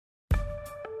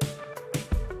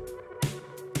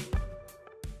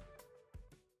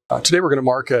Today we're going to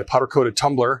mark a powder-coated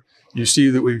tumbler. You see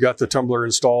that we've got the tumbler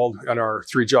installed on our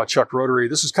 3-jaw chuck rotary.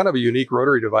 This is kind of a unique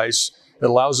rotary device. It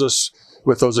allows us,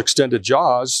 with those extended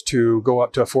jaws, to go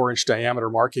up to a 4-inch diameter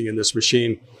marking in this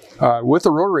machine. With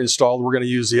the rotary installed, we're going to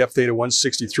use the f-theta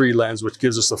 163 lens, which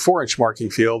gives us the 4-inch marking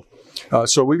field.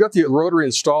 So we've got the rotary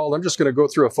installed. I'm just going to go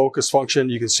through a focus function.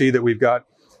 You can see that we've got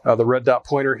the red dot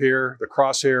pointer here, the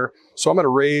crosshair. So I'm going to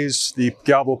raise the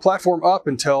Galvo platform up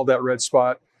until that red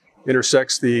spot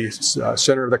intersects the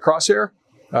center of the crosshair.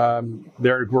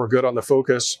 There we're good on the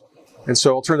focus. And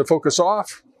so I'll turn the focus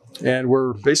off and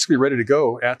we're basically ready to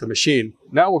go at the machine.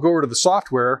 Now we'll go over to the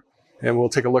software and we'll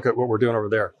take a look at what we're doing over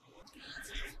there.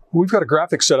 We've got a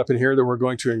graphic set up in here that we're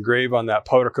going to engrave on that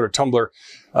powder coated tumbler.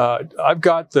 I've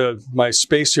got my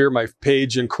space here, my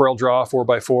page in CorelDRAW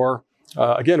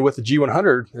 4x4. Again, with the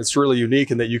G100, it's really unique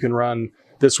in that you can run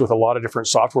this with a lot of different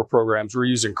software programs. We're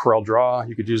using CorelDRAW.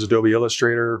 You could use Adobe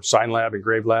Illustrator, SignLab,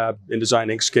 EngraveLab,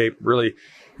 InDesign, Inkscape. Really,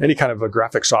 any kind of a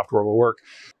graphic software will work.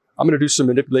 I'm going to do some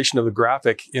manipulation of the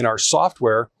graphic in our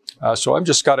software. So I've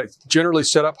just got it generally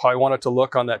set up how I want it to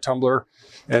look on that tumbler.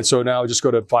 And so now I just go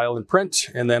to File and Print,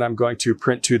 and then I'm going to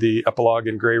print to the Epilog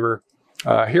engraver.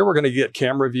 Here we're going to get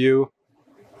camera view.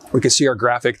 We can see our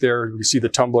graphic there. We can see the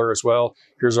tumbler as well.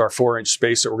 Here's our 4-inch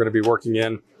space that we're going to be working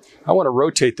in. I want to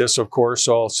rotate this, of course,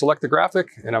 so I'll select the graphic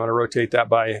and I'm going to rotate that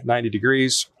by 90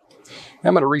 degrees.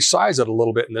 I'm going to resize it a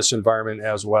little bit in this environment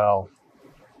as well.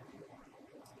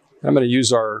 I'm going to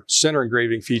use our center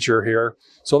engraving feature here.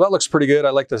 So that looks pretty good.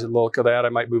 I like the look of that. I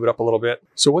might move it up a little bit.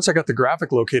 So once I got the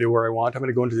graphic located where I want, I'm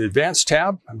going to go into the Advanced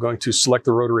tab. I'm going to select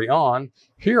the rotary on.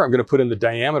 Here I'm going to put in the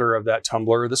diameter of that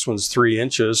tumbler. This one's 3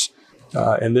 inches.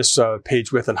 And this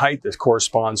page width and height that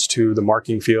corresponds to the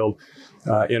marking field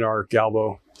in our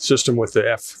Galvo system with the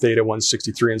f-theta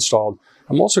 163 installed.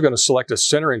 I'm also going to select a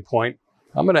centering point.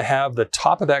 I'm going to have the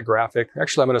top of that graphic.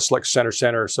 Actually, I'm going to select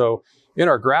center. So in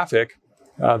our graphic,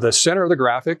 the center of the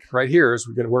graphic right here is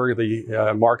where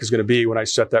the mark is going to be when I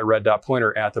set that red dot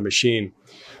pointer at the machine.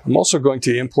 I'm also going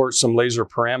to import some laser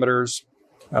parameters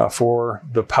for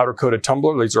the powder coated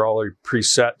tumbler. These are all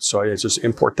preset, so I just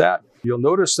import that. You'll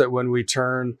notice that when we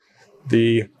turn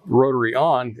the rotary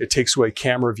on, it takes away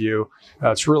camera view.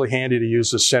 It's really handy to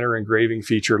use the center engraving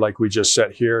feature like we just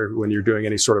set here when you're doing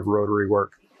any sort of rotary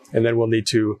work. And then we'll need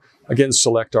to, again,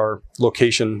 select our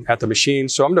location at the machine.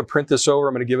 So I'm going to print this over.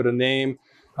 I'm going to give it a name.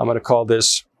 I'm going to call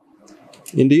this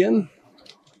Indian.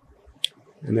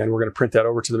 And then we're going to print that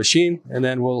over to the machine. And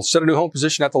then we'll set a new home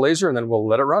position at the laser and then we'll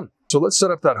let it run. So let's set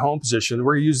up that home position.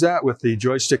 We're going to use that with the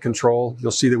joystick control.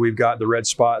 You'll see that we've got the red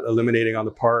spot illuminating on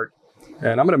the part.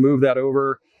 And I'm going to move that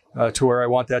over to where I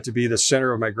want that to be the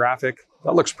center of my graphic.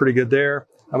 That looks pretty good there.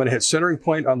 I'm going to hit centering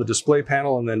point on the display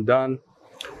panel and then done.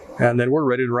 And then we're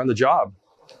ready to run the job.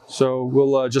 So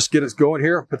we'll just get it going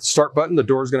here. Hit the start button. The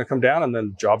door is going to come down and then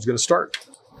the job's going to start.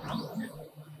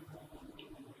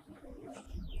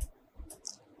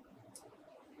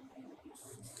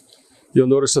 You'll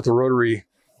notice that the rotary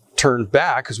turned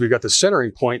back because we've got the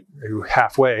centering point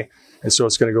halfway. And so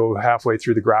it's going to go halfway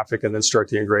through the graphic and then start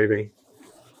the engraving.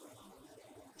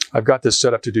 I've got this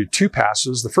set up to do 2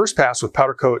 passes. The first pass with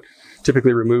powder coat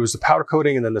typically removes the powder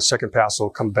coating, and then the second pass will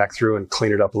come back through and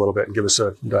clean it up a little bit and give us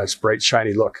a nice, bright,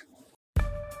 shiny look.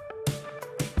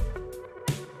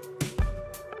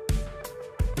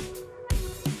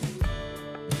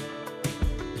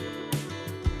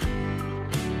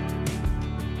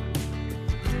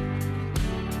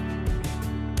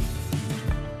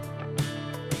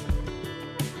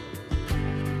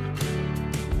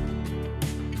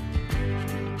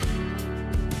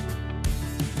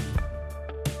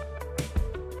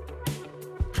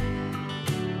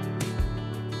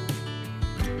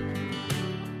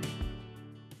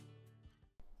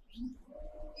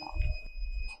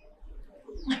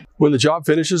 When the job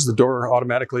finishes, the door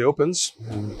automatically opens.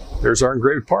 And there's our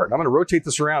engraved part. I'm going to rotate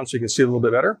this around so you can see it a little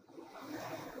bit better.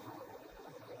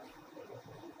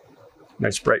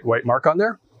 Nice bright white mark on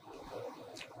there.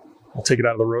 I'll take it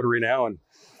out of the rotary now, and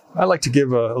I like to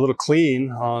give a little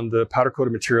clean on the powder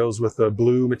coated materials with the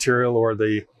blue material, or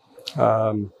the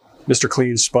Mr.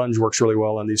 Clean sponge works really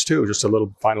well on these too. Just a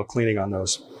little final cleaning on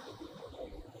those.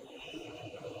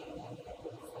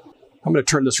 I'm going to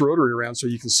turn this rotary around so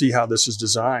you can see how this is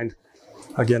designed.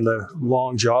 Again, the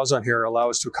long jaws on here allow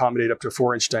us to accommodate up to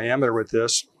 4-inch diameter with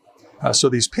this. So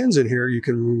these pins in here you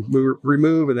can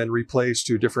remove and then replace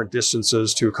to different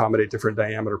distances to accommodate different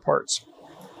diameter parts.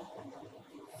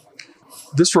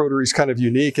 This rotary is kind of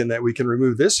unique in that we can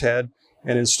remove this head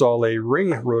and install a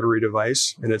ring rotary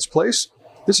device in its place.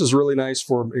 This is really nice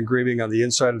for engraving on the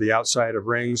inside or the outside of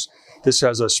rings. This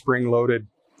has a spring-loaded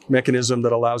mechanism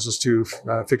that allows us to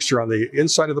fixture on the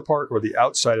inside of the part or the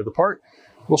outside of the part.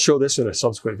 We'll show this in a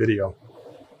subsequent video.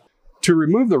 To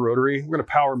remove the rotary, we're going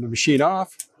to power the machine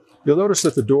off. You'll notice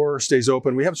that the door stays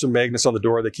open. We have some magnets on the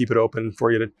door that keep it open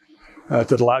for you to,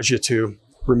 that allows you to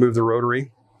remove the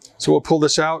rotary. So we'll pull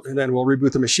this out and then we'll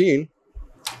reboot the machine.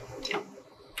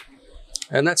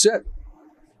 And that's it.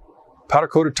 Powder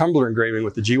coated tumbler engraving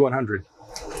with the G100.